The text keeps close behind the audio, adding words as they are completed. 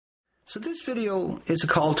So this video is a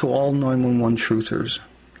call to all 911 truthers.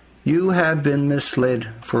 You have been misled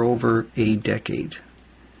for over a decade.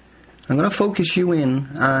 I'm going to focus you in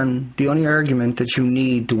on the only argument that you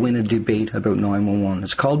need to win a debate about 911.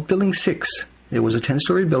 It's called Building 6. It was a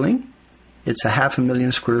 10-story building. It's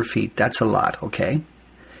 500,000 square feet. That's a lot, okay?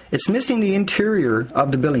 It's missing the interior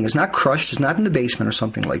of the building. It's not crushed. It's not in the basement or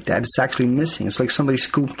something like that. It's actually missing. It's like somebody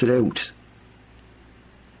scooped it out.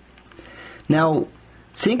 Now,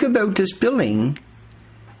 think about this building.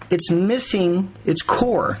 It's missing its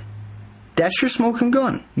core. That's your smoking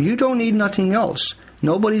gun. You don't need nothing else.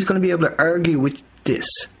 Nobody's going to be able to argue with this.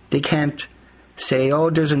 They can't say,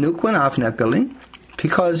 oh, there's a nuke went off in that building,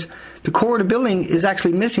 because the core of the building is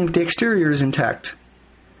actually missing, but the exterior is intact.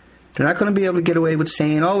 They're not going to be able to get away with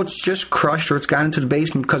saying, oh, it's just crushed or it's gone into the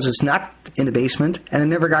basement, because it's not in the basement and it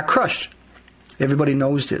never got crushed. Everybody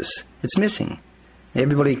knows this. It's missing.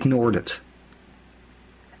 Everybody ignored it.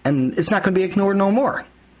 And it's not going to be ignored no more.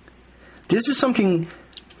 This is something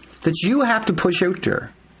that you have to push out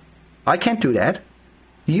there. I can't do that.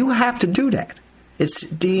 You have to do that. It's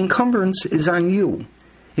the encumbrance is on you.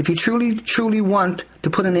 If you truly want to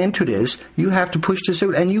put an end to this, you have to push this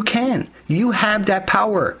out, and you can. You have that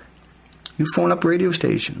power. You phone up radio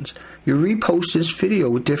stations. You repost this video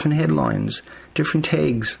with different headlines, different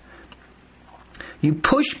tags. You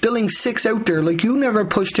push Building 6 out there like you never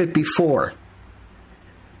pushed it before.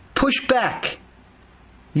 Push back.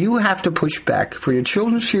 You have to push back for your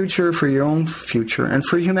children's future, for your own future, and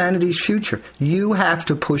for humanity's future. You have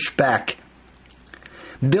to push back.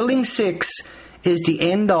 Building 6 is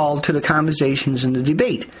the end-all to the conversations and the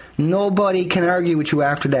debate. Nobody can argue with you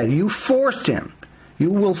after that. You forced them.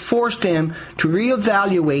 You will force them to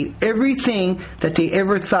reevaluate everything that they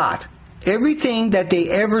ever thought. Everything that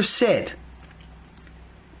they ever said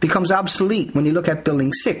becomes obsolete when you look at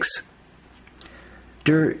Building 6.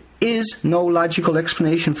 There is no logical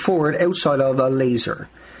explanation for it outside of a laser.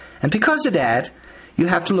 And because of that, you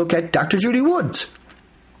have to look at Dr. Judy Woods,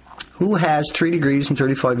 who has 3 degrees and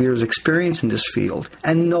 35 years experience in this field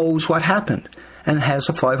and knows what happened and has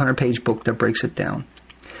a 500-page book that breaks it down.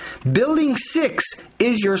 Building 6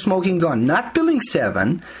 is your smoking gun, not Building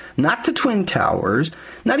 7, not the Twin Towers,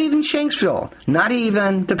 not even Shanksville, not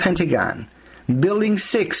even the Pentagon. Building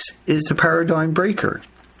 6 is the paradigm breaker.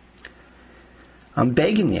 I'm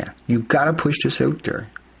begging you, you've got to push this out there.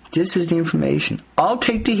 This is the information. I'll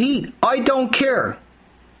take the heat. I don't care.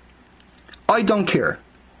 I don't care.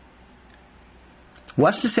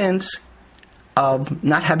 What's the sense of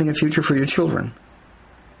not having a future for your children?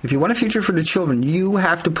 If you want a future for the children, you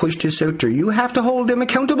have to push this out there. You have to hold them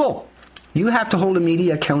accountable. You have to hold the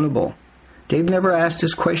media accountable. They've never asked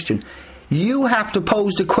this question. You have to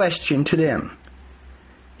pose the question to them.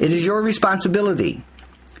 It is your responsibility.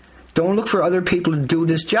 Don't look for other people to do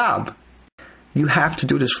this job. You have to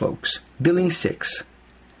do this, folks. Building 6.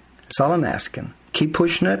 That's all I'm asking. Keep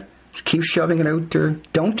pushing it. Keep shoving it out there.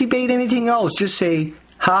 Don't debate anything else. Just say,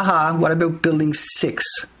 ha, what about Building 6?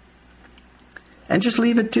 And just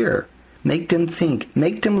leave it there. Make them think.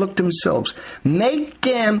 Make them look themselves. Make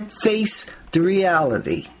them face the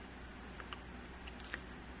reality.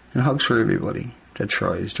 And hugs for everybody that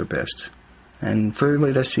tries their best. And for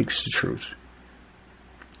everybody that seeks the truth.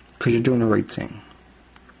 Because you're doing the right thing.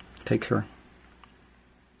 Take care.